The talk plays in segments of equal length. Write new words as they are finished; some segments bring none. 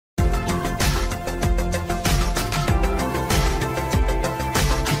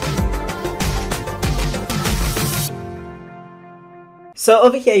So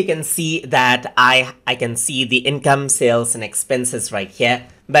over here you can see that I can see the income, sales and expenses right here.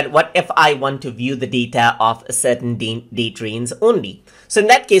 But what if I want to view the data of a certain date range only? So in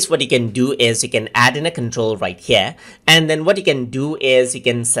that case, what you can do is you can add in a control right here. And then what you can do is you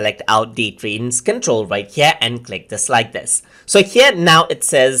can select out date range control right here and click this like this. So here now it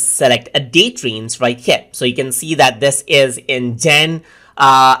says select a date range right here. So you can see that this is in Jan.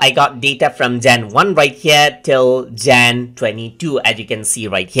 I got data from Jan 1 right here till Jan 22, as you can see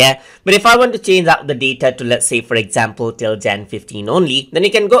right here. But if I want to change out the data to, let's say, for example, till Jan 15 only, then you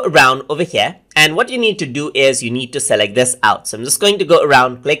can go around over here. And what you need to do is you need to select this out. So I'm just going to go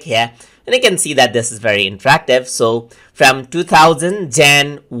around, click here, and you can see that this is very interactive. So from 2000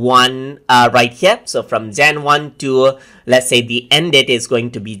 Jan 1 right here. So from Jan 1 to, let's say, the end date is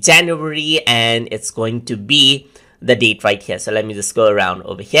going to be January, and it's going to be the date right here. So let me just go around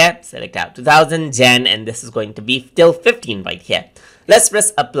over here, select out 2000 Jan, and this is going to be till 15 right here. Let's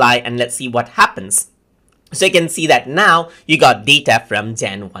press apply and let's see what happens. So you can see that now you got data from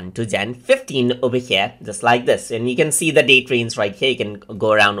Jan 1 to Jan 15 over here, just like this. And you can see the date range right here. You can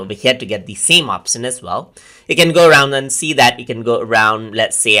go around over here to get the same option as well. You can go around and see that you can go around,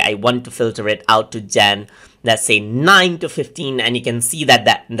 let's say I want to filter it out to Jan, let's say 9 to 15, and you can see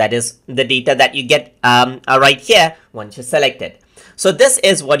that that is the data that you get right here once you select it. So this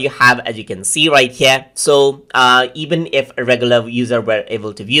is what you have, as you can see right here. So even if a regular user were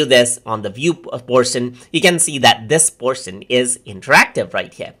able to view this on the view portion, you can see that this portion is interactive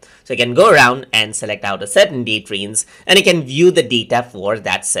right here. So you can go around and select out a certain date range, and you can view the data for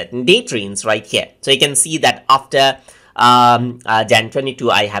that certain date range right here. So you can see that after Jan 22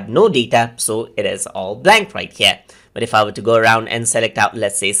 I have no data, so it is all blank right here. But if I were to go around and select out,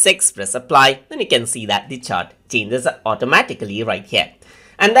 let's say 6, press apply, then you can see that the chart changes automatically right here.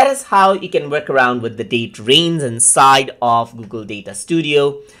 And that is how you can work around with the date range inside of Google Data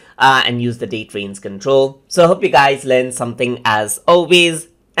Studio and use the date range control. So I hope you guys learned something as always.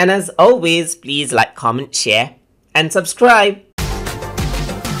 And as always, please like, comment, share and subscribe.